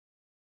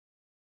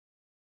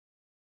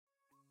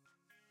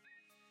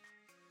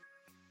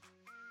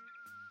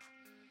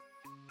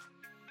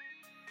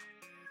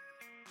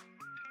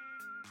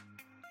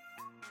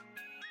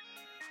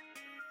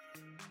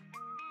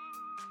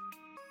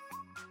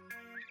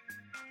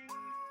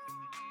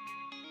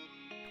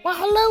Well,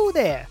 hello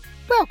there.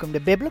 Welcome to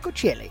Biblical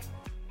Chili.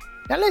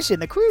 Now listen,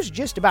 the cruise is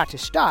just about to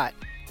start.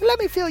 Let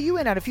me fill you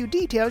in on a few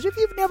details if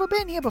you've never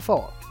been here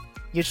before.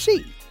 You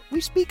see, we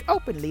speak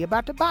openly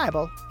about the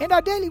Bible and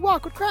our daily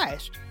walk with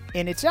Christ.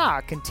 And it's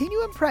our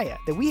continuing prayer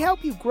that we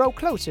help you grow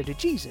closer to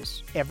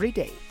Jesus every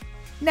day.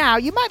 Now,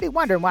 you might be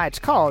wondering why it's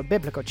called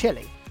Biblical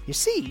Chili. You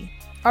see,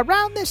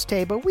 around this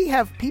table we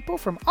have people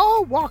from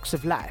all walks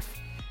of life.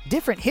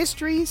 Different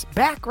histories,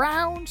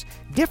 backgrounds,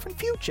 different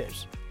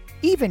futures,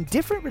 even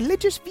different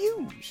religious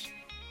views.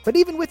 But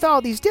even with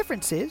all these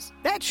differences,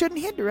 that shouldn't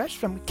hinder us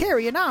from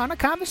carrying on a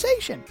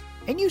conversation.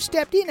 And you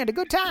stepped in at a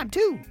good time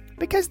too,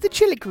 because the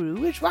Chili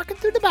Crew is walking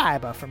through the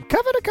Bible from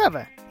cover to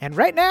cover. And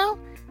right now,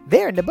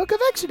 they're in the book of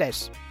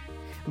Exodus.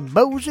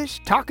 Moses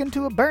talking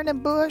to a burning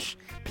bush,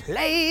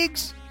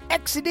 plagues,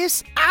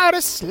 Exodus out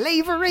of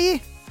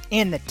slavery,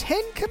 and the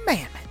 10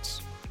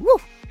 Commandments. Woo!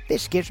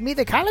 This gives me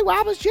the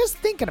collywobbles just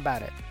thinking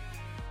about it.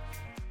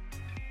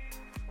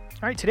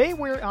 All right, today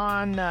we're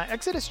on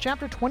Exodus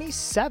chapter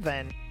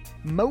 27.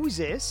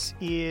 Moses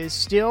is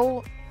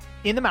still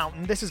in the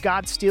mountain. This is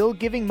God still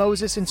giving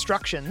Moses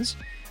instructions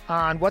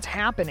on what's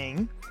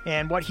happening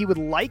and what he would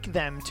like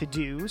them to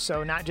do.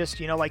 So not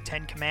just, like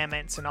 10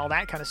 Commandments and all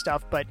that kind of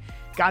stuff, but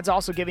God's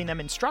also giving them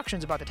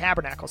instructions about the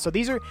tabernacle. So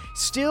these are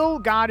still,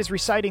 God is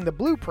reciting the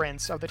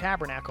blueprints of the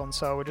tabernacle, and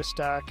so we're just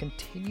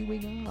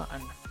continuing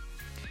on.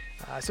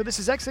 So this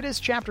is Exodus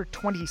chapter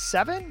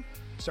 27,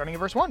 starting at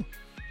verse 1.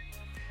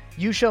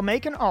 You shall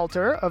make an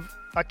altar of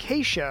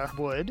acacia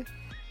wood,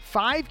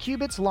 5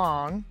 cubits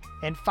long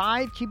and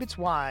 5 cubits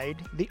wide.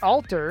 The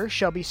altar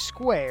shall be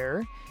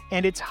square,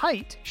 and its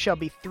height shall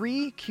be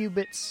 3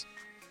 cubits.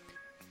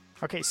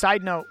 Okay,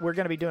 side note, we're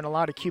going to be doing a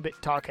lot of cubit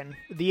talking.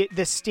 The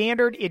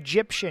standard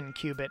Egyptian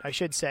cubit, I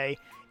should say,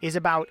 is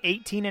about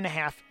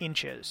 18.5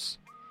 inches.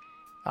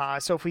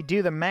 So if we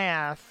do the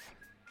math,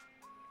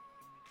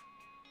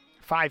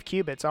 5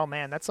 cubits, oh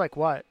man, that's like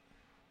what?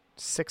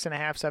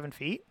 6.5, 7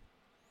 feet?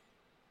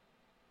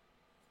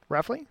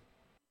 Roughly?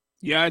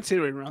 Yeah, I'd say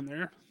right around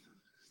there.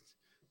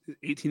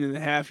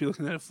 18.5, you're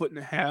looking at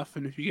 1.5 feet,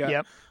 and if you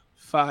got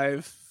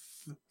five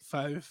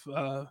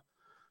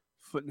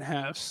foot and a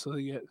half, so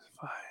you get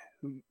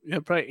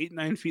 5, probably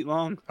 8-9 feet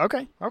long.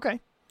 Okay.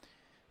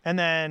 And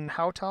then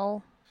how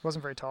tall?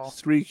 Wasn't very tall.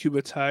 3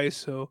 cubits high,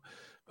 so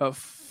about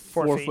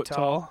 4 feet foot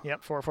tall.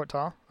 Yep, 4 foot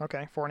tall.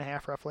 Okay,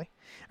 4.5 roughly.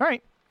 All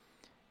right.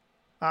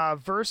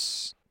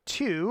 Verse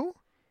 2.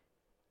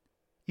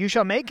 You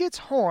shall make its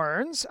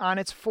horns on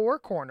its 4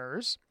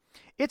 corners.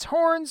 Its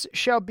horns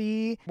shall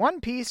be one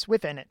piece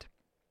within it.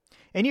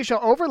 And you shall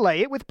overlay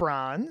it with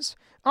bronze.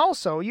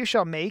 Also you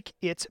shall make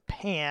its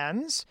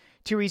pans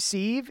to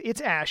receive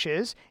its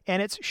ashes,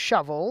 and its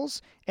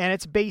shovels, and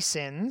its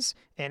basins,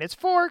 and its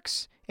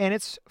forks, and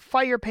its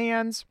fire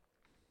pans.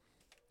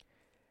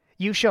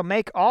 You shall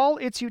make all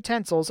its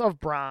utensils of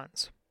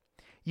bronze.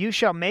 You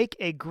shall make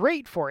a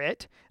grate for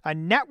it, a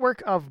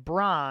network of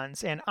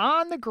bronze, and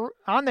on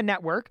the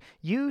network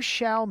you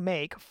shall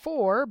make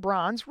 4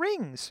 bronze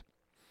rings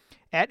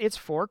at its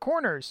 4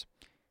 corners.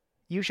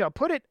 You shall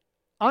put it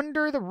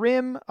under the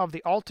rim of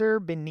the altar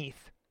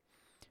beneath,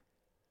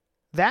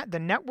 that the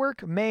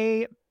network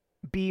may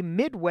be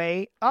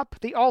midway up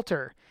the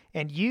altar,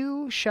 and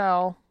you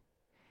shall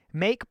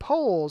make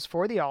poles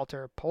for the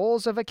altar,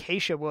 poles of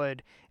acacia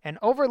wood, and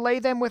overlay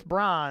them with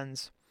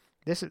bronze.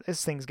 This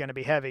thing's going to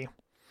be heavy.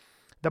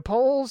 The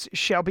poles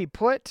shall be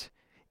put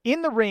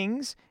in the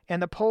rings,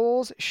 and the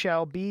poles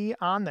shall be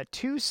on the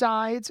 2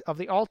 sides of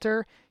the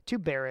altar to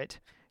bear it.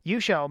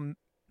 You shall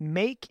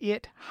make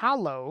it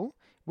hollow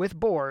with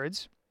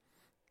boards,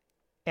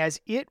 as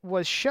it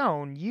was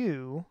shown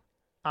you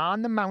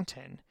on the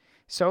mountain,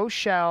 so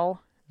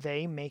shall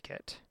they make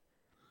it.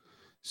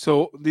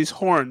 So these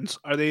horns,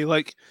 are they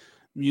like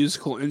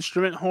musical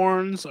instrument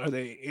horns? Are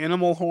they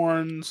animal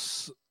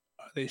horns?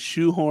 Are they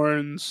shoe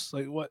horns?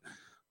 Like what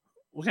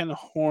kind of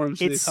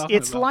horns are they talking about?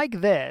 It's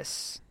like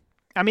this.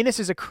 I mean, this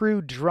is a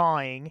crude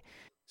drawing.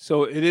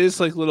 So it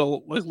is like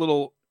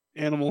little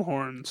animal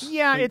horns.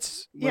 Yeah,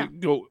 like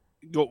goat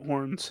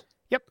horns.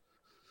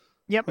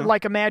 Yep. Huh.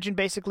 Like imagine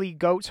basically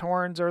goat's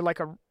horns, or like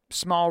a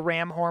small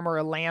ram horn or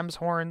a lamb's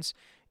horns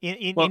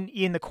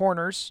in the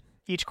corners.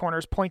 Each corner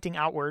is pointing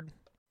outward.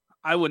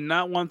 I would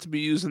not want to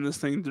be using this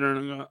thing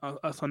during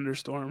a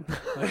thunderstorm.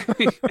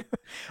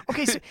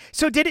 Okay,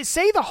 so did it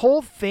say the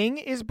whole thing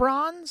is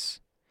bronze?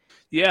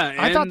 Yeah,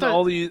 and I thought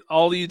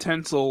all the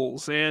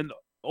utensils, and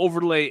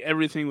overlay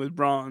everything with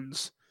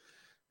bronze.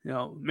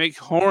 Make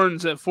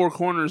horns at 4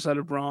 corners out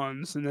of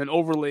bronze, and then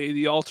overlay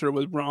the altar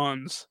with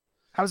bronze.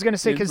 I was going to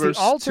say, because the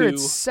altar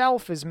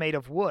itself is made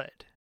of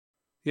wood.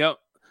 Yep.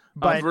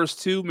 But verse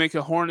 2, make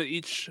a horn at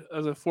each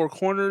of the 4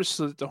 corners,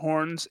 so that the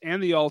horns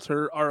and the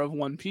altar are of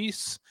one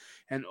piece,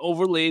 and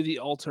overlay the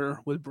altar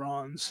with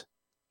bronze.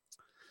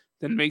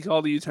 Then make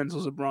all the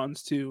utensils of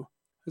bronze too.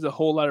 There's a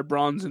whole lot of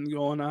bronzing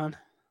going on.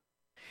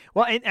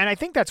 Well, and I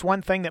think that's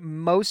one thing that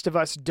most of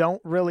us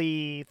don't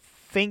really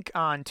think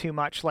on too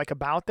much, like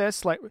about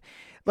this.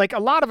 Like a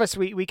lot of us,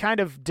 we kind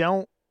of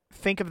don't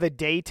think of the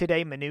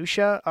day-to-day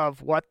minutia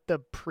of what the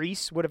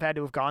priests would have had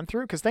to have gone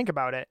through. Because think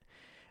about it.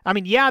 I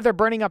mean, yeah, they're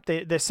burning up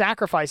the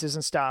sacrifices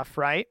and stuff,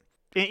 right?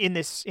 In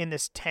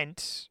this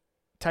tent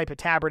type of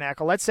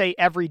tabernacle. Let's say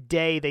every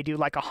day they do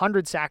like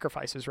 100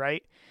 sacrifices,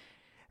 right?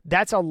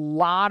 That's a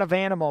lot of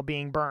animal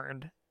being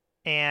burned.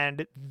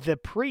 And the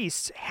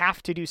priests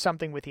have to do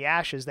something with the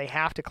ashes. They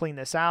have to clean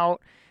this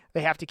out.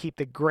 They have to keep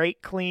the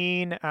grate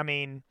clean. I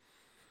mean,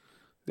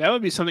 that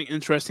would be something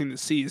interesting to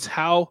see, is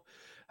how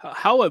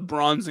a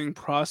bronzing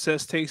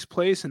process takes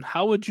place, and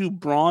how would you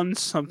bronze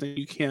something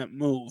you can't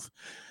move?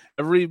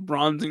 Every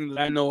bronzing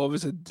that I know of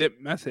is a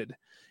dip method.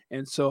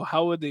 And so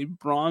how would they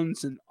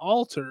bronze an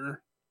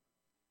altar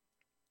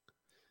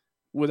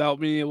without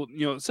being able,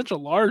 it's such a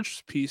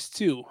large piece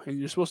too, and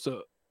you're supposed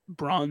to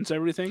bronze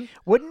everything?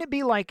 Wouldn't it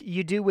be like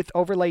you do with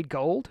overlaid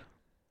gold?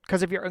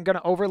 Because if you're going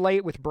to overlay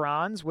it with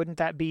bronze, wouldn't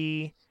that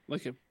be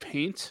like a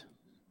paint?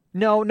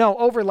 No,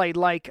 overlaid.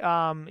 Like,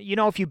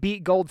 if you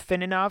beat gold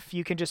thin enough,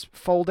 you can just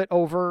fold it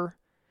over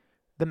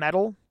the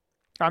metal.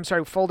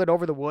 Fold it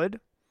over the wood.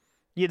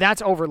 Yeah,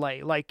 that's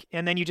overlay. Like,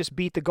 and then you just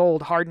beat the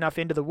gold hard enough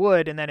into the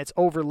wood, and then it's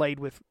overlaid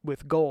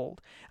with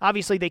gold.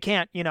 Obviously, they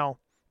can't.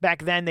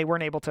 Back then they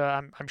weren't able to.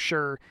 I'm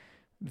sure,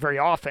 very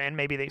often.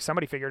 Maybe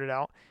somebody figured it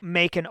out.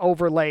 Make an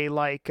overlay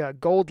like a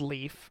gold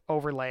leaf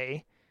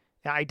overlay.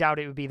 I doubt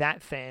it would be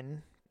that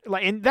thin.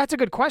 And that's a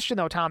good question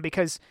though, Tom,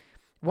 because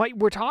what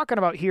we're talking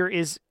about here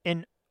is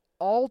an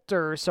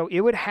altar, so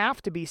it would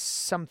have to be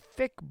some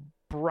thick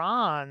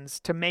bronze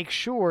to make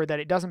sure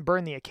that it doesn't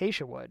burn the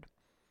acacia wood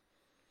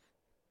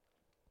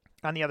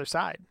on the other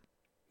side.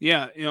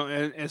 Yeah,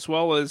 and as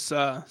well as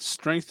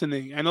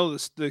strengthening. I know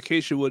the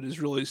acacia wood is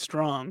really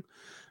strong,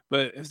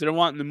 but if they're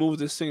wanting to move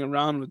this thing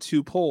around with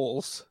 2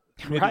 poles,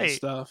 right, and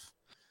stuff,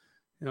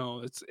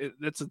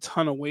 that's a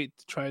ton of weight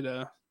to try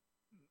to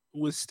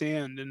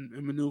withstand and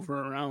maneuver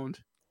around.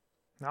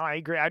 No, I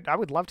agree. I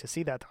would love to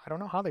see that, though. I don't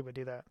know how they would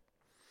do that.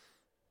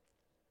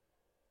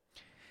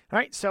 All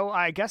right, so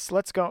I guess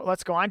let's go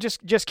on.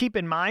 Just keep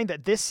in mind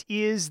that this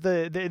is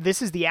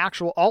the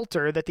actual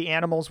altar that the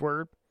animals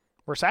were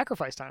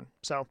sacrificed on.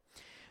 So,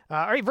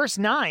 all right, verse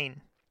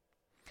 9.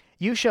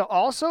 You shall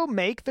also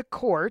make the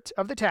court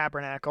of the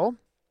tabernacle.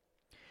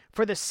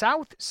 For the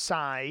south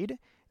side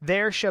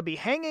there shall be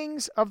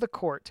hangings of the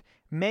court,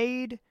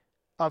 made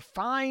of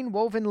fine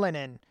woven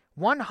linen,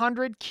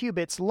 100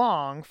 cubits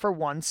long for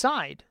one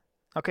side.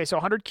 Okay, so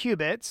 100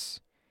 cubits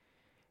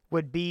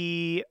would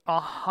be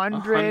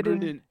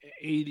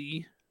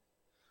 180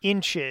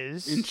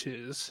 inches.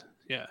 Inches,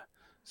 yeah.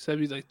 So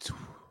that'd be like...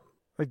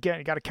 Again,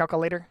 you got a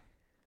calculator?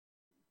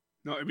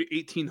 No, it'd be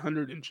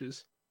 1,800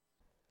 inches.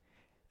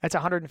 That's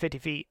 150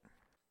 feet.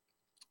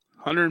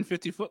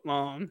 150 foot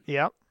long.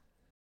 Yep.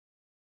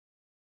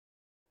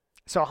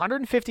 So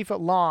 150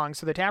 foot long.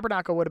 So the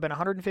tabernacle would have been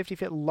 150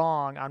 feet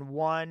long on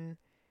one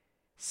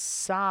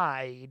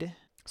side.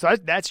 So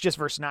that's just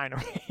verse 9.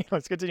 Okay,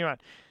 let's continue on.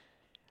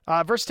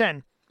 Verse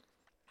 10.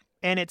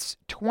 And its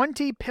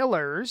 20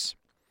 pillars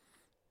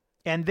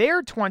and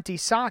their 20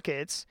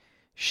 sockets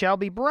shall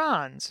be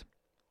bronze.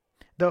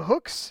 The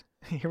hooks,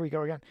 here we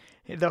go again.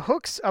 The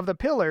hooks of the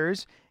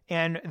pillars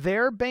and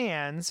their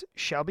bands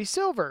shall be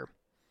silver.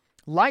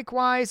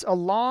 Likewise,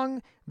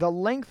 along the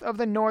length of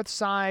the north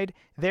side,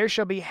 there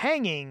shall be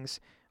hangings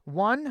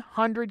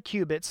 100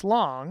 cubits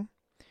long,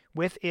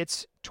 with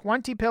its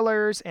 20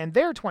 pillars and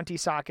their 20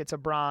 sockets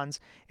of bronze,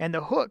 and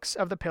the hooks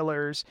of the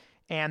pillars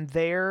and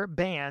their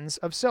bands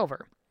of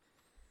silver.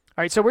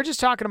 All right, so we're just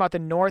talking about the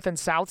north and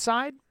south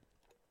side.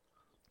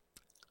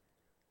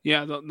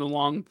 Yeah, the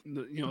long,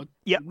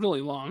 yep,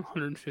 really long,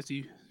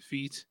 150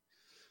 feet.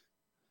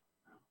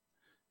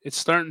 It's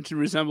starting to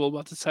resemble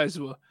about the size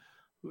of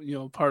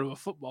part of a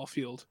football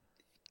field.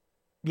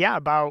 Yeah,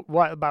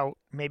 about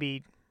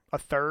maybe a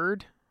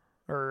third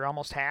or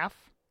almost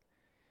half.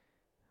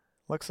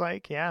 Looks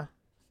like, yeah.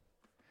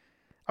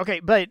 Okay,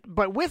 but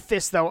with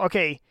this though,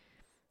 okay,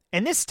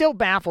 and this still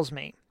baffles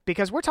me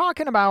because we're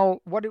talking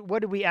about what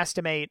did we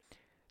estimate?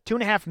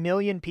 2.5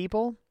 million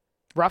people,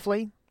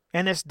 roughly,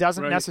 and this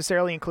doesn't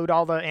necessarily include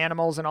all the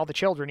animals and all the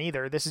children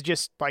either. This is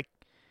just like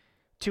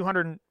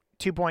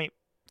 202.3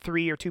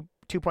 or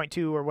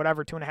 2.2 or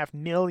whatever, 2.5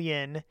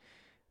 million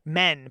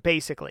men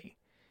basically,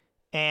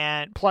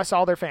 and plus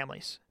all their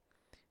families.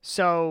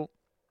 So,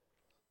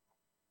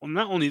 well,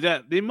 not only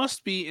that, they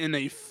must be in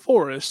a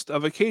forest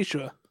of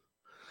acacia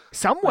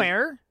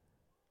somewhere.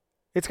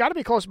 It's got to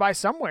be close by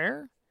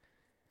somewhere.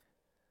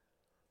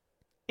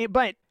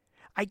 But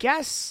I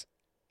guess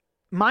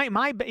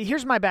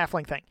here's my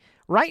baffling thing.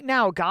 Right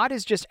now, God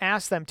has just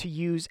asked them to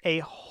use a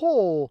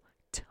whole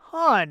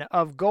ton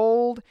of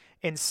gold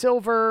and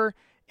silver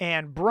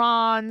and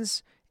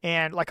bronze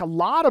and like a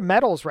lot of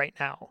metals right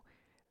now.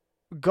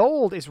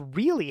 Gold is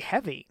really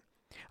heavy.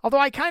 Although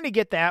I kind of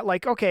get that.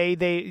 Like, okay,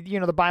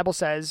 the Bible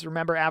says,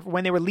 remember,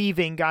 when they were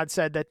leaving, God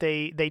said that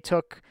they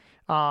took,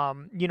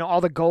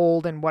 all the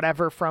gold and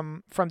whatever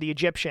from the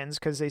Egyptians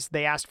because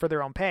they asked for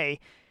their own pay.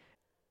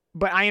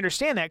 But I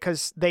understand that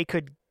because they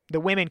could, the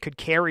women could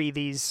carry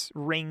these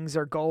rings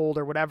or gold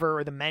or whatever,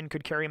 or the men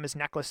could carry them as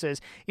necklaces.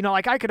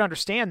 Like I could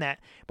understand that.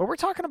 But we're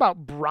talking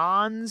about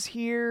bronze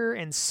here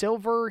and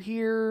silver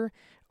here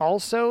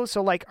also.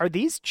 So like, are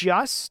these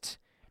just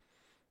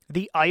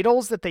the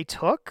idols that they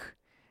took?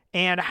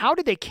 And how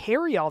did they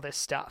carry all this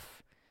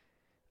stuff?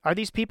 Are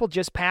these people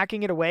just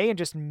packing it away and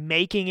just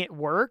making it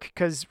work?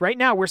 Because right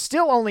now we're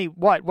still only,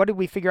 what did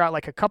we figure out,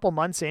 like a couple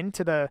months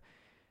into the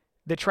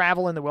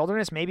travel in the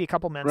wilderness, maybe a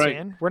couple months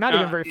in? We're not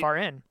even very far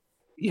in.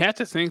 You have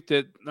to think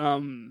that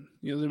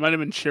there might have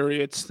been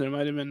chariots, there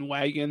might have been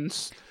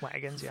wagons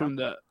from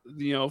the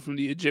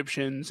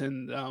Egyptians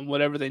and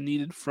whatever they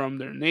needed from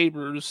their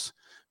neighbors,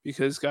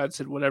 because God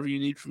said, whatever you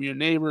need from your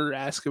neighbor,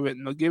 ask of it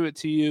and they'll give it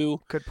to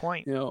you. Good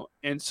point.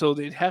 And so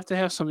they'd have to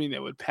have something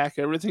that would pack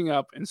everything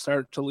up and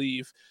start to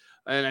leave.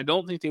 And I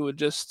don't think they would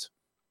just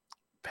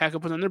pack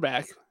up on their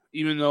back,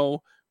 even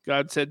though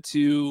God said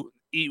to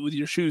eat with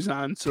your shoes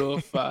on. So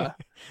if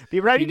be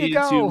ready you to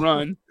go, to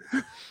run.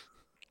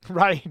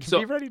 Right. So,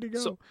 be ready to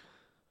go.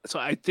 So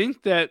I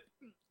think that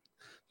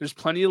there's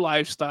plenty of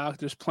livestock.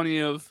 There's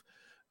plenty of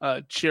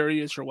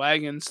chariots or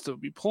wagons to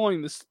be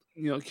pulling this,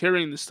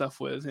 carrying this stuff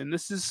with. And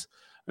this is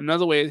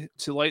another way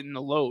to lighten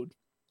the load.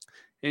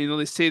 And,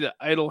 they say that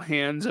idle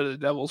hands are the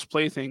devil's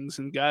playthings,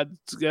 and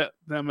God's got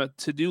them a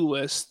to-do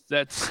list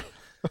that's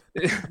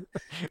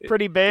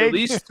pretty big. At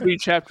least 3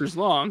 chapters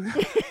long.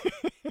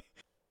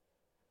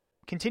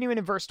 Continuing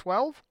in verse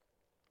 12.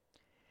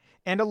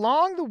 And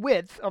along the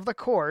width of the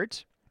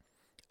court,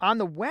 on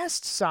the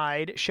west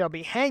side shall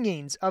be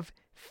hangings of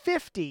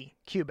 50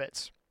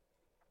 cubits,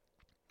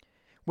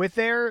 with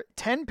their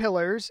 10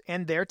 pillars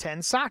and their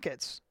 10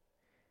 sockets.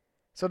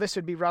 So this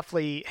would be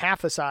roughly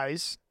half the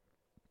size.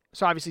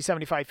 So obviously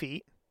 75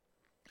 feet,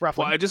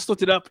 roughly. Well, I just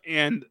looked it up,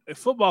 and a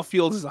football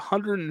field is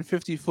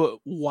 150 foot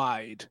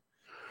wide.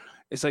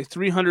 It's like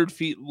 300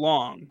 feet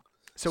long.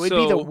 So it'd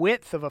be the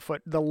width of a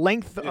foot, the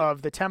length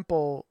of the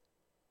temple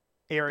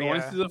area. The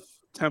length of the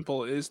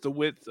temple is the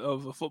width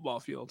of a football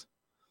field.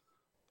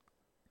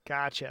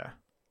 Gotcha.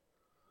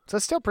 So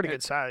it's still pretty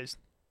good size.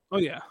 Oh,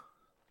 yeah.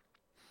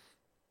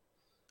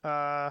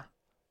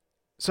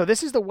 So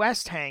this is the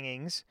west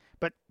hangings,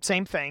 but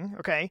same thing,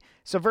 okay?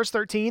 So verse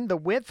 13, the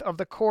width of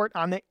the court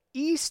on the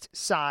east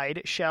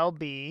side shall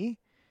be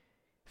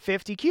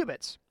 50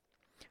 cubits.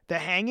 The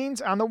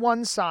hangings on the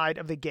one side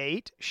of the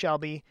gate shall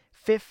be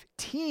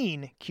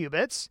 15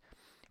 cubits,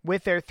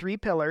 with their 3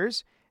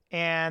 pillars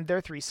and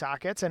their 3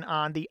 sockets, and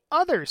on the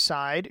other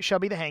side shall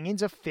be the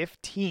hangings of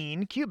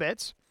 15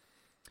 cubits,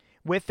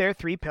 with their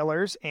 3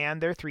 pillars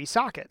and their 3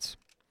 sockets.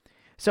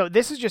 So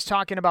this is just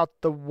talking about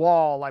the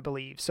wall, I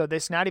believe. So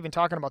this is not even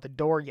talking about the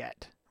door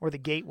yet, or the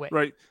gateway.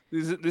 Right.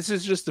 This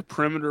is just the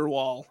perimeter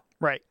wall.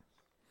 Right.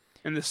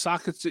 And the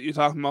sockets that you're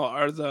talking about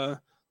are the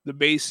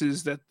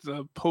bases that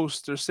the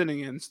posts are sitting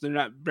in. So they're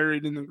not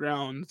buried in the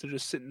ground. They're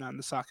just sitting on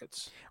the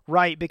sockets.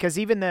 Right, because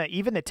even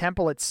the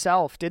temple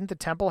itself, didn't the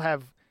temple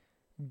have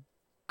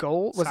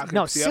gold?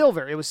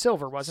 Silver. It was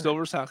silver, wasn't it?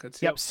 Silver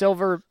sockets. Yep,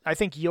 silver. I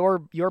think your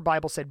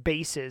Bible said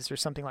bases or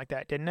something like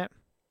that, didn't it?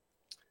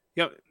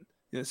 Yep.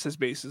 Yeah, it says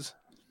bases.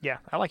 Yeah,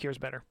 I like yours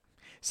better.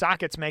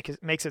 Sockets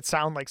makes it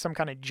sound like some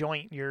kind of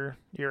joint you're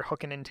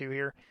hooking into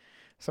here,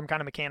 some kind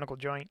of mechanical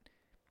joint.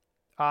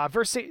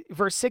 Verse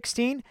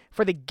 16,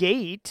 for the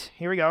gate,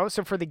 here we go.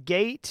 So for the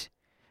gate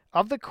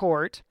of the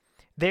court,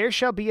 there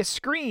shall be a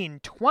screen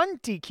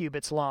 20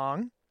 cubits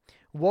long,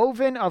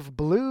 woven of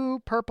blue,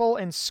 purple,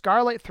 and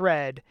scarlet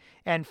thread,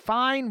 and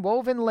fine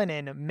woven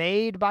linen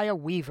made by a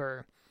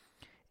weaver.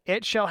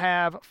 It shall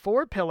have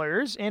 4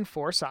 pillars and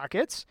 4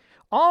 sockets.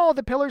 All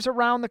the pillars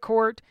around the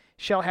court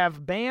shall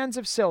have bands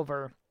of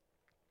silver,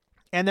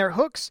 and their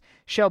hooks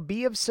shall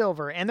be of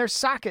silver, and their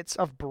sockets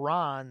of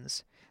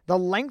bronze. The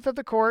length of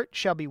the court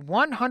shall be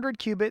 100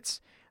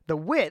 cubits, the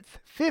width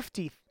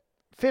 50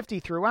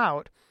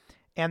 throughout,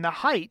 and the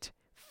height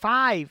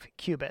 5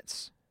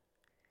 cubits.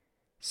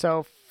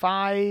 So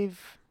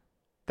 5,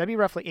 that'd be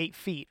roughly 8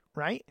 feet,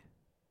 right?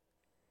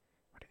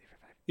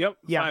 Yep,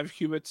 5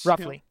 cubits.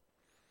 Roughly. Yep.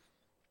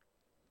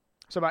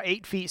 So about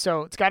 8 feet.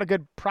 So it's got a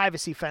good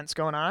privacy fence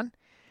going on.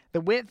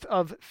 The width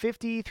of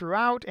 50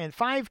 throughout and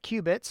 5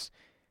 cubits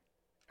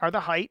are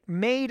the height,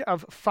 made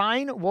of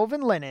fine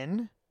woven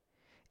linen,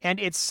 and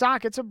its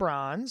sockets of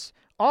bronze.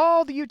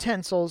 All the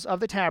utensils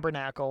of the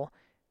tabernacle,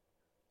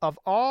 of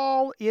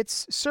all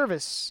its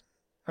services,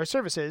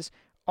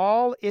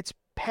 all its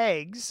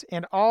pegs,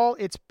 and all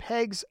its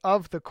pegs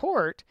of the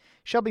court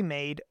shall be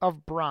made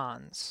of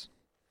bronze.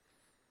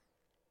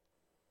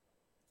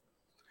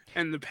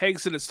 And the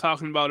pegs that it's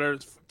talking about are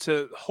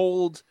to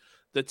hold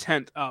the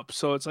tent up.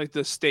 So it's like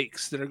the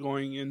stakes that are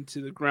going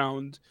into the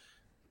ground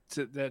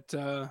that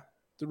the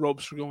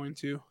ropes are going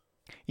to.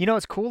 You know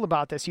what's cool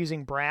about this,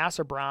 using brass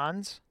or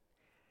bronze?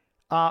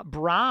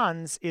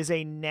 Bronze is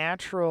a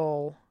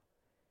natural...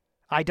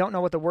 I don't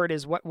know what the word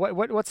is.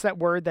 What's that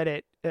word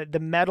that the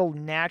metal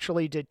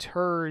naturally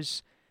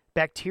deters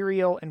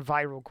bacterial and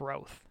viral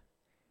growth?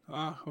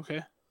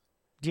 Okay.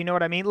 Do you know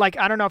what I mean? Like,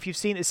 I don't know if you've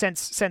seen it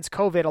since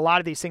COVID, a lot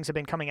of these things have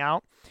been coming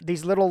out.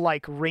 These little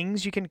like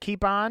rings you can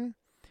keep on,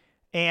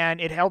 and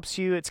it helps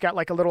you. It's got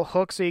like a little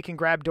hook so you can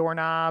grab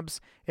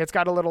doorknobs. It's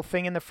got a little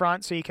thing in the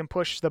front so you can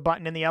push the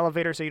button in the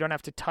elevator so you don't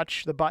have to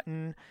touch the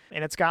button.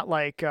 And it's got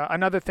like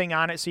another thing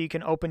on it so you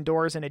can open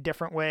doors in a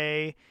different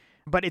way.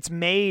 But it's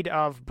made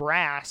of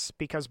brass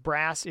because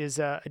brass is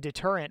a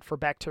deterrent for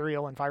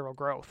bacterial and viral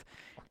growth.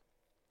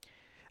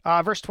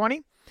 Verse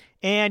 20,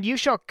 and you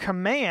shall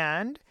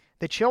command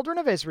the children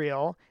of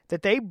Israel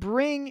that they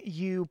bring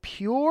you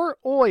pure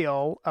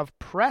oil of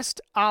pressed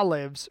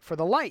olives for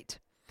the light,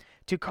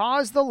 to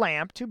cause the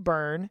lamp to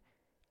burn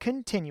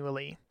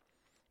continually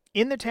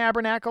in the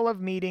tabernacle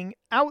of meeting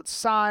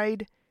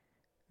outside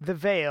the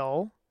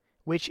veil,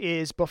 which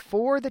is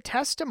before the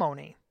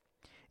testimony.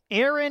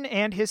 Aaron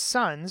and his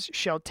sons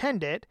shall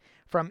tend it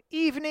from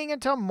evening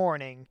until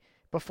morning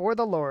before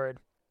the Lord.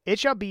 It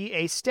shall be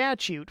a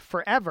statute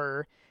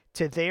forever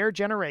to their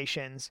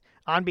generations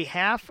on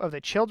behalf of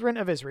the children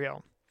of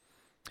Israel.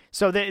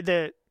 So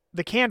the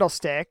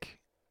candlestick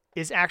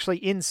is actually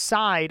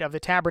inside of the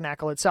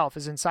tabernacle itself,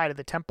 is inside of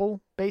the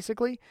temple,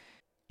 basically.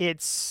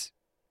 It's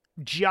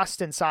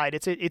just inside.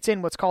 It's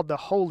in what's called the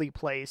holy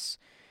place.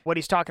 What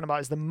he's talking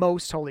about is the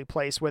most holy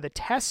place where the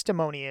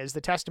testimony is.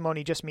 The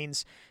testimony just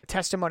means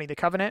testimony, the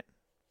covenant.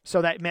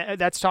 So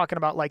that's talking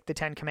about like the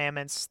Ten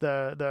Commandments,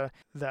 the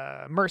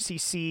mercy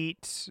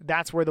seat.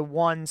 That's where the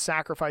one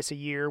sacrifice a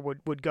year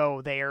would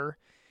go there.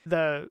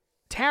 The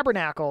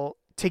tabernacle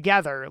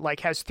together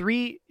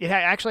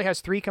actually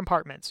has three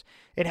compartments.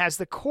 It has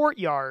the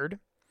courtyard,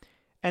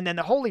 and then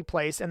the holy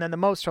place, and then the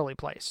most holy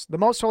place. The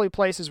most holy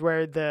place is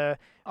where the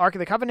Ark of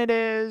the Covenant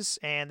is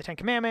and the Ten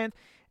Commandments.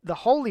 The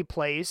holy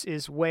place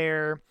is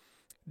where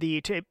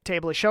the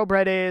table of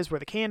showbread is, where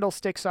the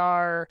candlesticks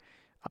are,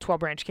 a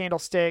 12-branch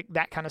candlestick,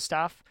 that kind of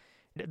stuff.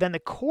 Then the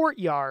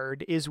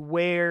courtyard is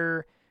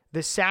where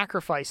the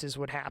sacrifices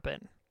would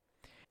happen.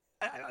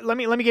 Let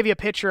me give you a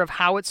picture of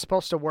how it's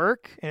supposed to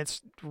work, and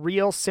it's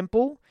real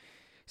simple.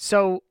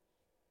 So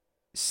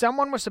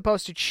someone was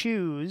supposed to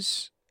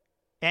choose,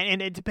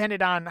 and it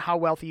depended on how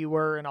wealthy you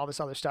were and all this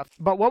other stuff.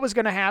 But what's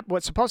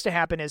supposed to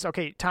happen is,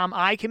 okay, Tom,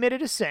 I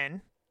committed a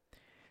sin,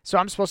 so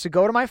I'm supposed to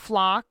go to my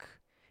flock,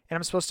 and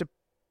I'm supposed to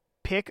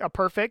pick a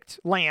perfect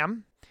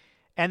lamb,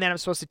 and then I'm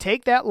supposed to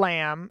take that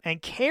lamb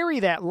and carry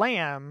that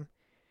lamb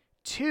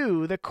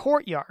to the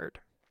courtyard.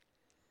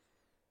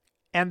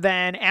 And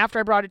then after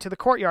I brought it to the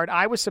courtyard,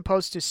 I was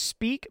supposed to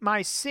speak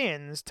my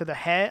sins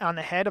on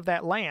the head of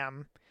that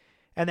lamb.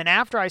 And then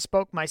after I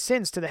spoke my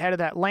sins to the head of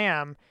that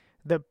lamb,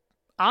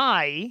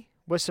 I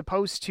was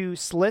supposed to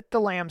slit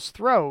the lamb's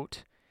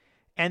throat,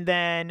 and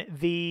then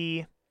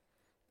the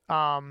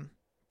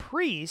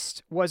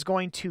priest was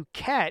going to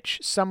catch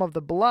some of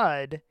the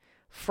blood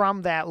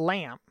from that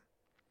lamb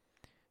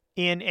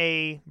in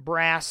a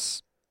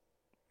brass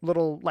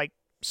little like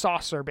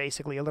saucer,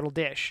 basically a little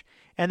dish.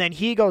 And then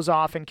he goes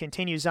off and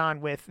continues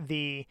on with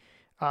the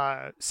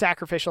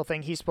sacrificial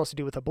thing he's supposed to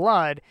do with the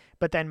blood.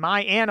 But then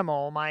my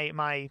animal,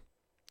 my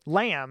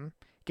lamb,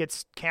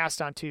 gets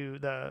cast onto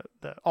the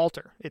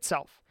altar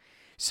itself.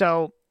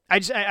 So I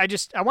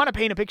want to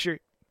paint a picture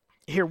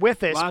here with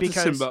this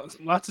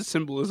lots of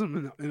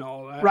symbolism in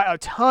all that. Right, a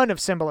ton of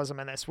symbolism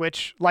in this,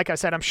 which, like I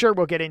said, I'm sure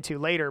we'll get into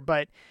later.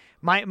 But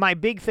my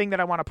big thing that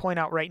I want to point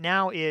out right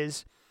now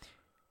is,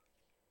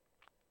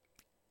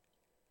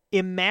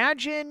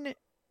 imagine,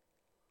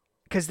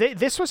 because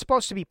this was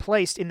supposed to be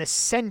placed in the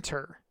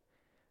center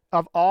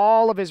of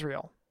all of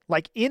Israel,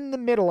 like in the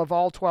middle of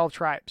all 12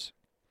 tribes.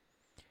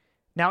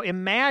 Now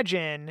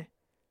imagine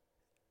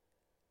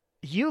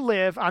you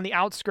live on the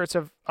outskirts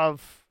of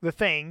the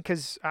thing,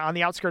 because on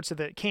the outskirts of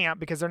the camp,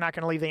 because they're not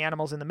going to leave the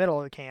animals in the middle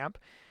of the camp.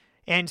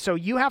 And so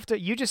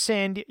you just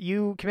sinned,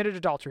 you committed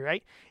adultery,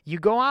 right? You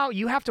go out,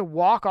 you have to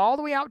walk all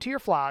the way out to your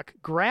flock,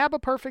 grab a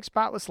perfect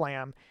spotless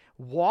lamb,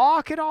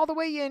 walk it all the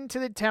way into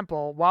the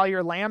temple while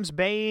your lamb's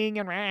baying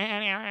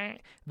and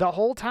the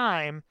whole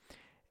time.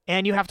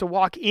 And you have to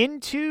walk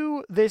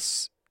into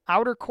this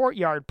outer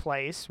courtyard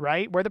place,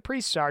 right, where the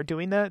priests are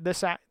doing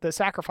the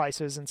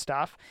sacrifices and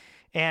stuff,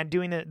 and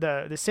doing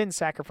the sin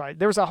sacrifice.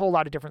 There was a whole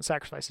lot of different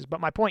sacrifices.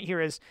 But my point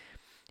here is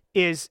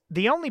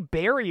the only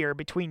barrier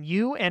between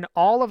you and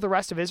all of the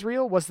rest of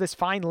Israel was this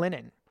fine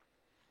linen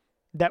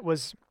that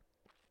was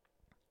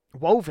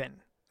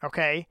woven,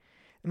 okay?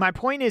 My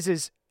point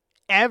is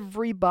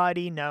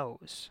everybody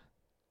knows,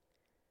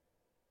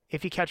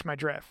 if you catch my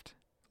drift.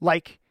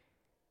 Like,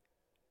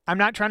 I'm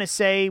not trying to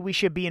say we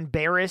should be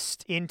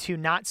embarrassed into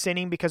not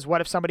sinning, because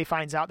what if somebody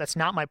finds out? That's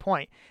not my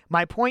point.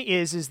 My point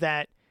is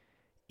that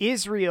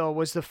Israel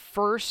was the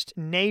first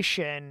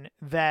nation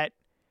that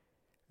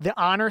the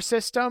honor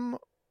system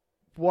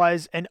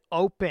was an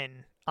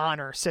open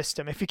honor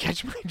system, if you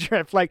catch my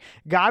drift. Like,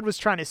 God was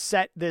trying to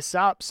set this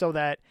up so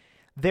that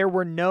there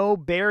were no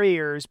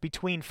barriers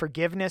between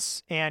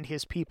forgiveness and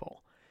his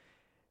people.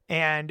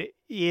 And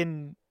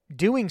in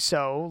doing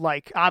so,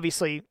 like,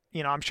 obviously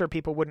I'm sure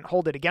people wouldn't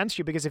hold it against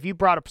you, because if you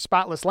brought a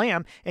spotless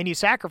lamb and you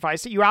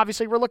sacrificed it, you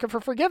obviously were looking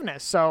for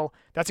forgiveness. So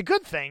that's a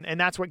good thing. And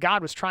that's what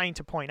God was trying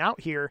to point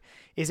out here,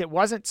 is it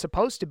wasn't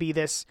supposed to be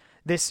this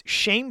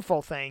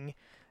shameful thing.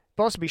 It's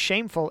supposed to be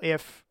shameful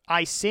if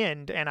I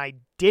sinned and I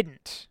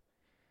didn't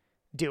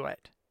do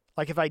it.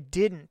 Like if I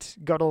didn't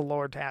go to the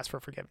Lord to ask for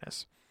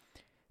forgiveness.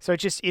 So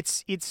it's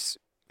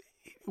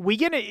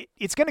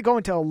going to go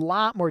into a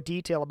lot more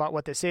detail about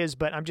what this is,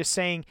 but I'm just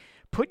saying,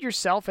 put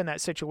yourself in that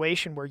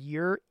situation where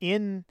you're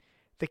in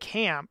the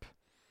camp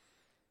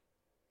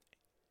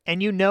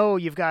and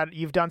you've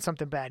done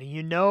something bad, and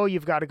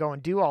you've got to go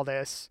and do all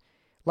this.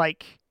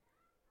 Like,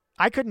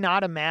 I could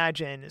not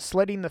imagine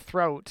slitting the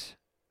throat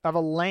of a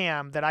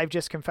lamb that I've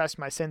just confessed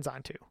my sins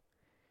onto.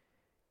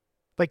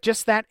 Like,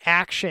 just that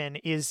action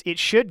it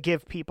should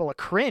give people a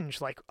cringe,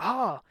 like,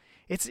 oh,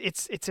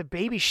 it's a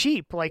baby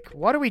sheep. Like,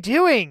 what are we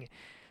doing?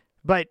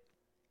 But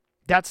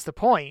that's the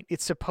point.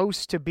 It's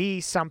supposed to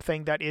be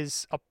something that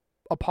is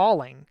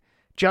appalling,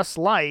 just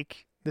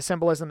like the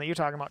symbolism that you're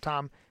talking about,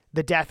 Tom,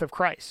 the death of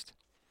Christ.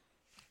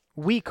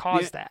 We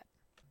caused that.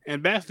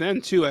 And back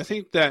then, too, I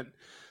think that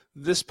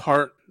this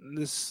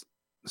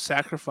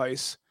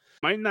sacrifice,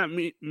 might not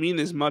mean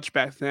as much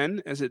back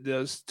then as it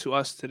does to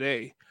us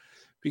today.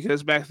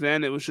 Because back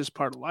then, it was just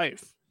part of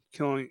life.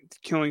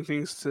 Killing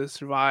things to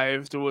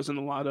survive. There wasn't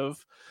a lot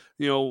of,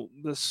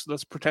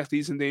 let's protect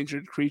these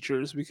endangered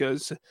creatures,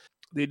 because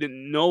they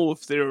didn't know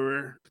if there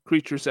were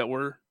creatures that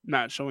were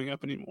not showing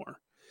up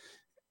anymore.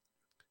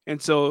 And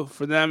so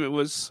for them, it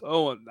was,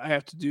 oh, I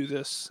have to do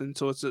this. And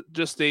so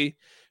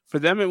for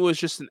them, it was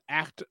just an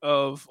act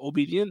of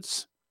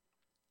obedience.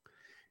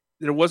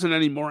 There wasn't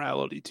any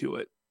morality to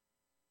it.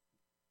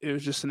 It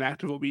was just an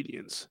act of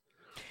obedience.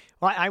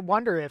 Well, I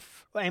wonder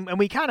if, and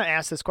we kind of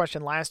asked this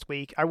question last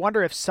week, I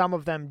wonder if some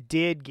of them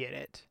did get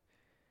it.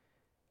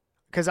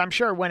 Because I'm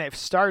sure when it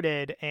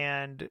started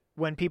and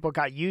when people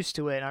got used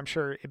to it, I'm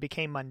sure it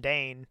became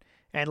mundane.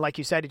 And like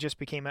you said, it just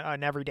became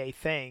an everyday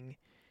thing.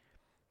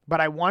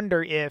 But I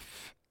wonder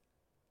if,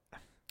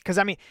 because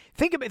I mean,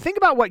 think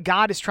about what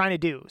God is trying to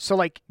do. So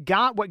like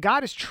what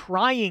God is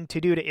trying to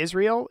do to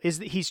Israel is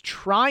that he's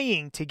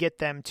trying to get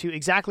them to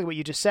exactly what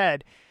you just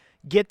said,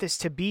 get this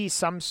to be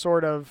some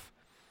sort of,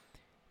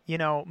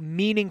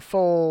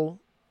 meaningful,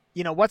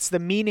 what's the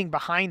meaning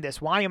behind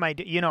this? Why am I,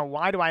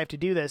 why do I have to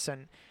do this?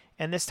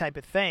 And this type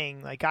of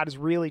thing, like God is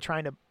really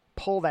trying to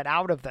pull that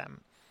out of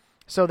them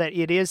so that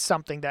it is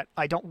something that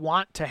I don't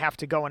want to have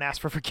to go and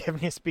ask for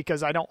forgiveness,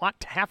 because I don't want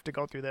to have to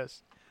go through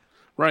this.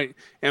 Right.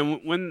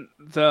 And when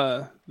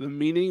the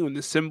meaning, when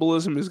the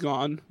symbolism is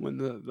gone, when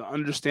the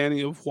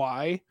understanding of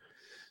why,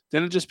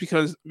 then it just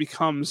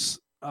becomes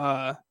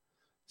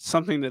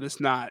something that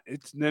it's not.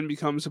 It then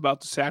becomes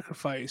about the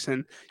sacrifice,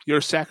 and your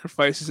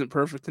sacrifice isn't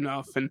perfect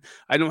enough, and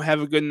I don't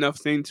have a good enough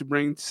thing to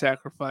bring to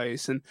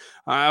sacrifice, and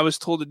I was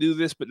told to do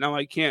this, but now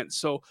I can't,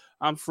 so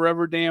I'm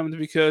forever damned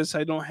because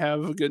I don't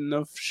have a good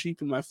enough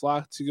sheep in my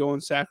flock to go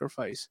and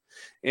sacrifice.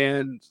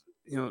 And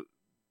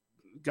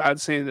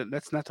God's saying that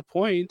that's not the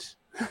point.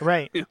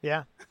 Right.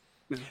 Yeah.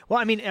 Well,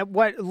 I mean,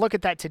 look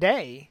at that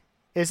today.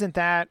 Isn't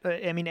that,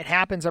 it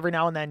happens every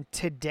now and then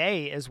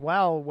today as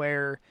well,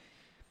 where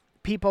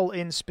people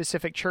in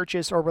specific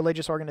churches or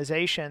religious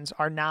organizations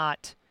are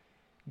not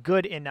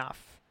good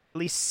enough, at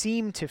least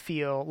seem to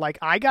feel like,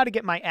 I got to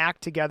get my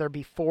act together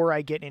before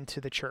I get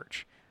into the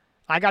church.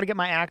 I got to get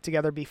my act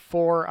together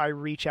before I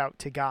reach out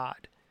to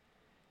God.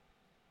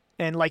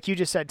 And like you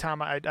just said,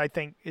 Tom, I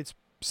think it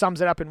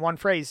sums it up in one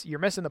phrase. You're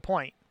missing the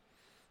point.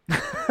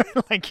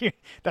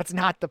 That's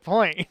not the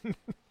point.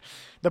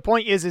 The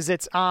point is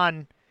it's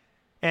on,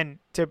 and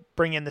to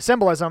bring in the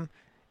symbolism,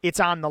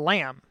 it's on the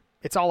Lamb.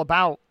 It's always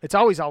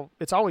been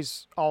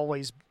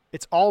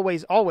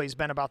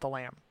about the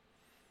Lamb.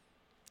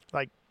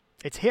 Like,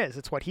 it's his,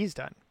 it's what he's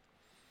done.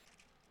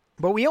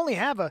 But we only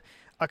have a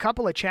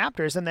couple of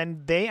chapters, and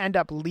then they end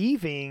up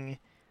leaving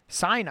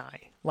Sinai.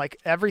 Like,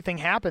 everything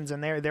happens,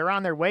 and they're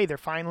on their way. They're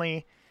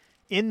finally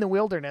in the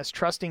wilderness,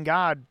 trusting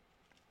God,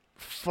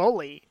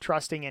 fully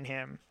trusting in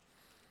him.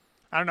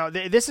 I don't know.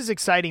 This is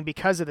exciting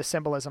because of the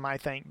symbolism, I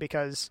think,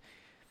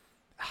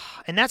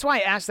 and that's why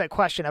I asked that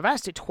question. I've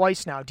asked it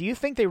twice now. Do you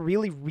think they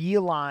really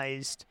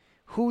realized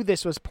who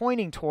this was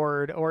pointing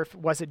toward, or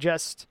was it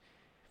just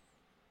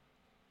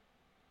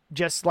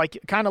like,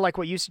 kind of like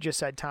what you just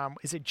said, Tom?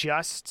 Is it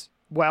just,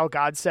 well,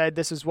 God said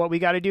this is what we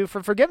got to do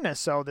for forgiveness,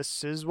 so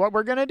this is what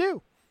we're going to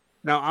do?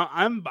 Now,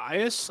 I'm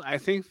biased. I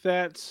think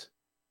that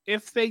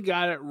if they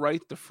got it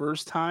right the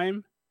first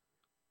time,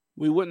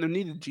 we wouldn't have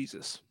needed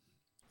Jesus.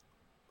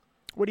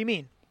 What do you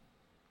mean?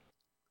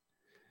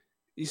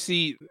 You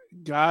see,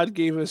 God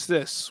gave us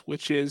this,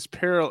 which is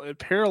it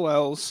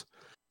parallels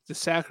the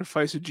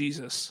sacrifice of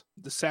Jesus,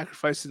 the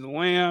sacrifice of the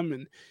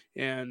Lamb,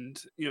 and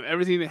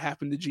everything that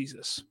happened to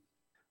Jesus.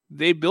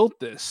 They built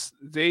this.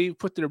 They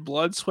put their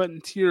blood, sweat,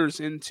 and tears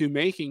into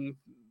making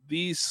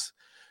these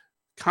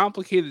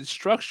complicated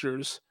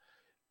structures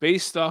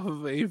based off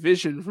of a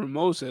vision from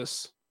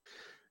Moses,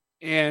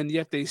 and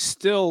yet they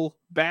still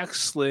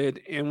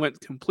backslid and went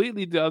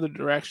completely the other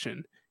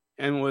direction,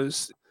 and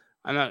was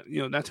I'm not,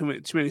 not too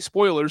many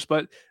spoilers,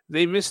 but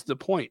they missed the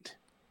point.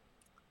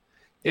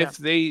 Yeah. If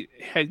they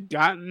had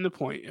gotten the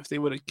point, if they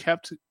would have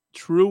kept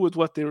true with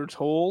what they were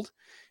told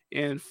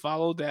and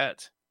followed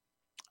that,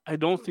 I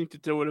don't think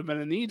that there would have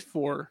been a need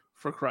for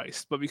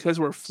Christ. But because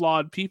we're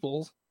flawed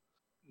people,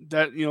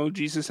 that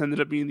Jesus ended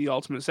up being the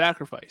ultimate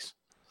sacrifice.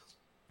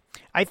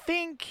 I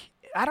think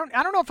I don't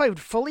know if I would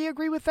fully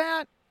agree with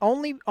that.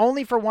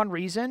 Only for one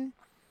reason,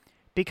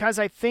 because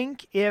I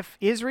think if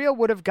Israel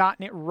would have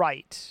gotten it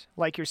right,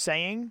 like you're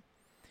saying,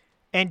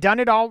 and done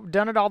it all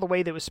the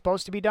way that it was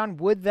supposed to be done,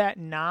 would that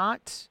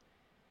not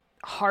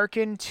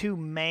hearken to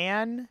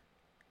man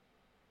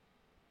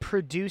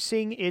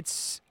producing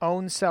its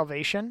own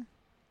salvation?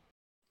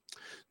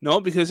 No,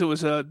 because it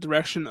was a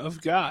direction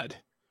of God.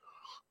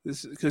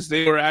 Because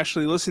they were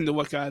actually listening to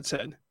what God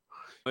said.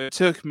 It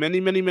took many,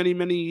 many, many,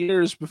 many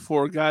years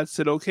before God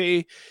said,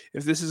 okay,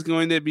 if this is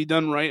going to be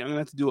done right, I'm going to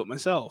have to do it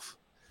myself.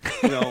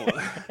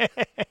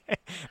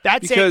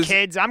 That's it,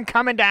 kids. I'm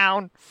coming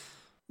down.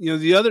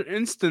 The other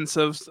instance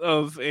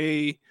of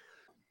a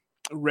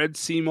Red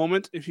Sea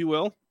moment, if you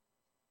will,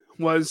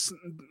 was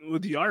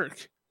with the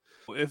Ark.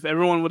 If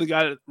everyone would have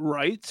got it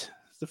right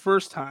the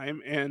first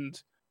time and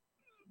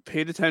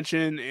paid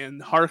attention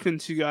and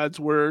hearkened to God's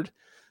word,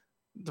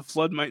 the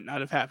flood might not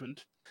have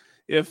happened.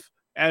 If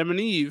Adam and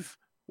Eve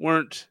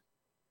weren't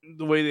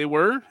the way they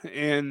were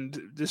and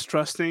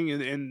distrusting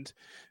and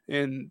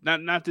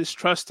not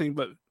distrusting,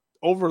 but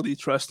overly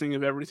trusting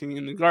of everything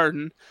in the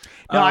garden.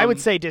 No, I would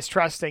say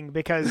distrusting,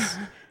 because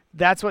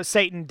that's what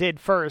Satan did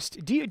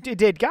first.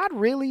 Did God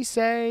really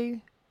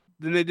say?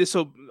 Then they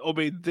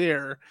disobeyed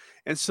there.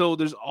 And so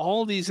there's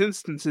all these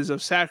instances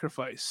of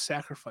sacrifice.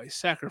 And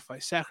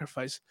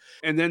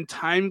then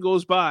time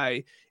goes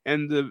by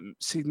and the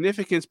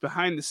significance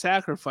behind the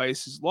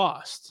sacrifice is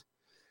lost.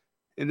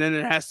 And then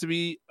there has to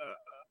be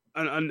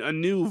a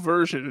new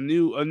version, a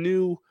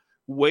new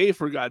way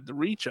for God to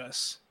reach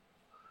us.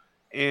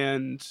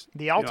 And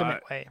the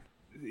ultimate way.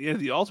 Yeah,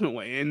 the ultimate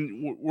way.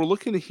 And we're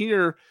looking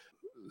here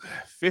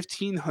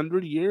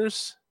 1,500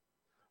 years,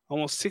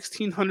 almost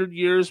 1,600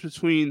 years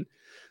between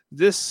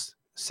this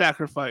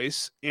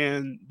sacrifice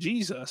and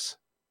Jesus.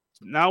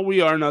 Now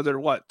we are another,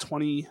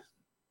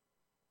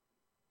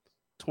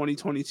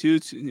 2022,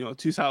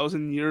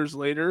 2,000 years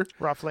later.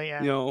 Roughly,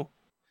 yeah.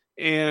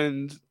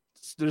 And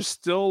there's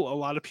still a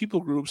lot of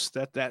people groups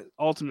that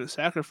ultimate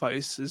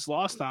sacrifice is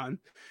lost on,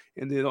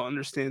 and they don't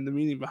understand the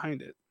meaning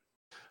behind it.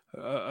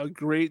 A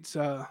great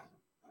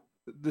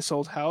this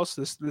old house,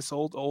 this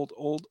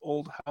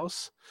old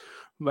house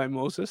by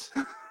Moses.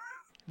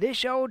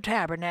 This old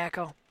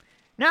tabernacle.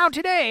 Now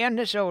today on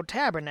this old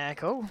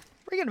tabernacle,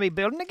 we're going to be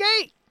building a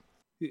gate.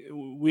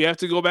 We have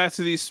to go back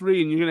to these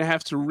three, and you're going to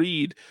have to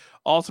read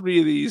all three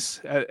of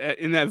these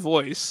in that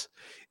voice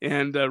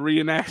and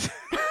reenact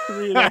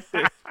it.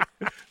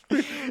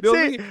 It's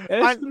going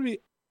to be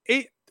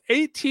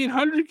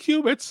 1,800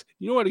 cubits.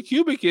 You know what a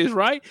cubic is,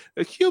 right?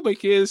 A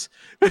cubic is...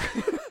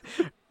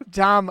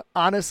 Tom,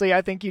 honestly,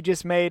 I think you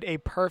just made a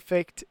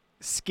perfect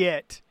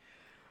skit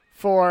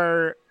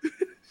for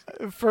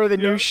the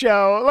new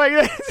show. Like,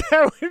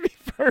 that would be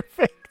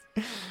perfect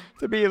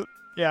to be,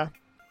 yeah.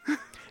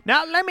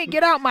 Now let me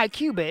get out my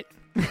cubit.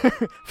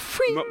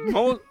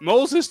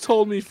 Moses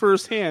told me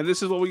firsthand,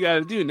 this is what we got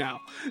to do now.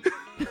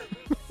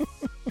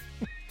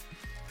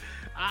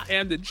 I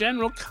am the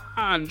general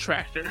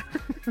contractor.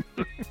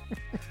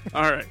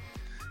 All right.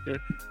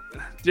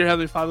 Dear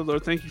Heavenly Father,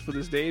 Lord, thank you for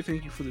this day.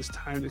 Thank you for this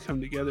time to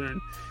come together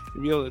and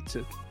be able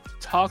to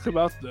talk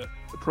about the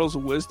pearls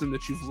of wisdom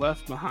that you've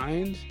left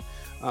behind.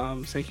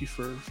 Thank you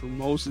for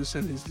Moses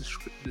and his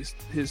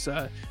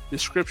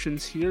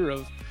descriptions here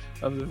of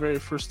the very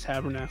first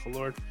tabernacle,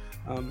 Lord.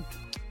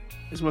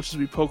 As much as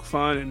we poke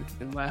fun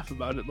and laugh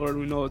about it, Lord,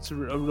 we know it's a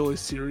really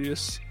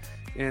serious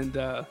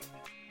and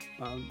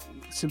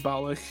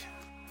symbolic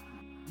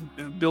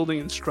building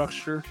and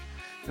structure.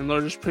 And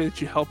Lord, I just pray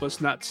that you help us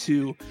not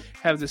to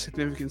have the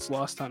significance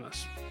lost on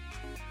us.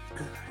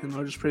 And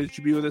Lord, I just pray that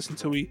you be with us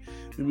until we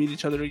meet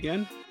each other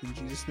again. In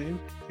Jesus' name,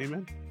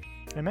 amen.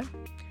 Amen.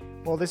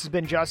 Well, this has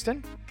been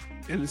Justin.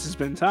 And this has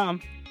been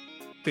Tom.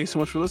 Thanks so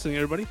much for listening,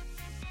 everybody.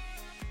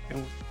 And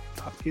we'll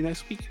talk to you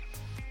next week.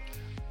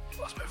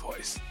 Lost my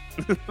voice.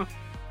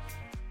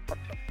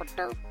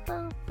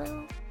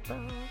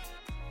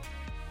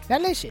 Now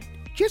listen,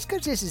 just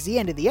because this is the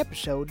end of the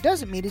episode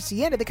doesn't mean it's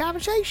the end of the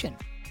conversation.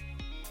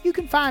 You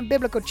can find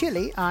Biblical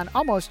Chili on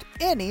almost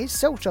any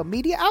social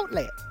media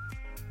outlet.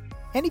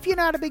 And if you're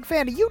not a big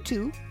fan of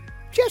YouTube,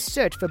 just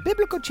search for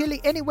Biblical Chili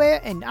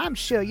anywhere and I'm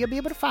sure you'll be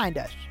able to find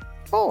us.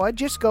 Or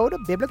just go to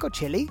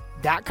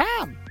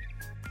biblicalchili.com.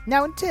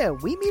 Now until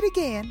we meet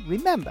again,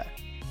 remember,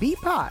 be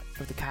part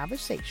of the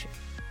conversation.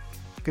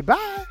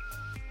 Goodbye.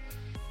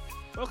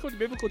 Welcome to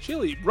Biblical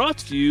Chili, brought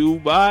to you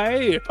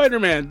by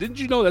Spider-Man. Didn't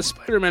you know that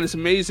Spider-Man is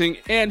amazing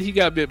and he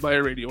got bit by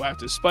a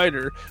radioactive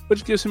spider,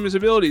 which gives him his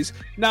abilities,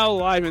 now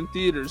live in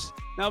theaters.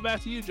 Now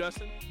back to you,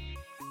 Justin.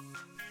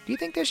 Do you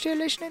think they're still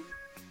listening?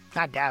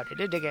 I doubt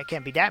it. There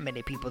can't be that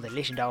many people that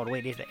listened all the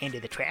way to the end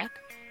of the track.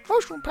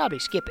 Most will probably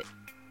skip it.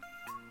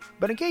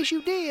 But in case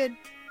you did,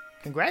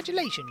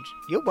 congratulations,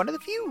 you're one of the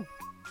few.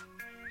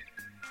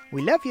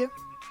 We love you.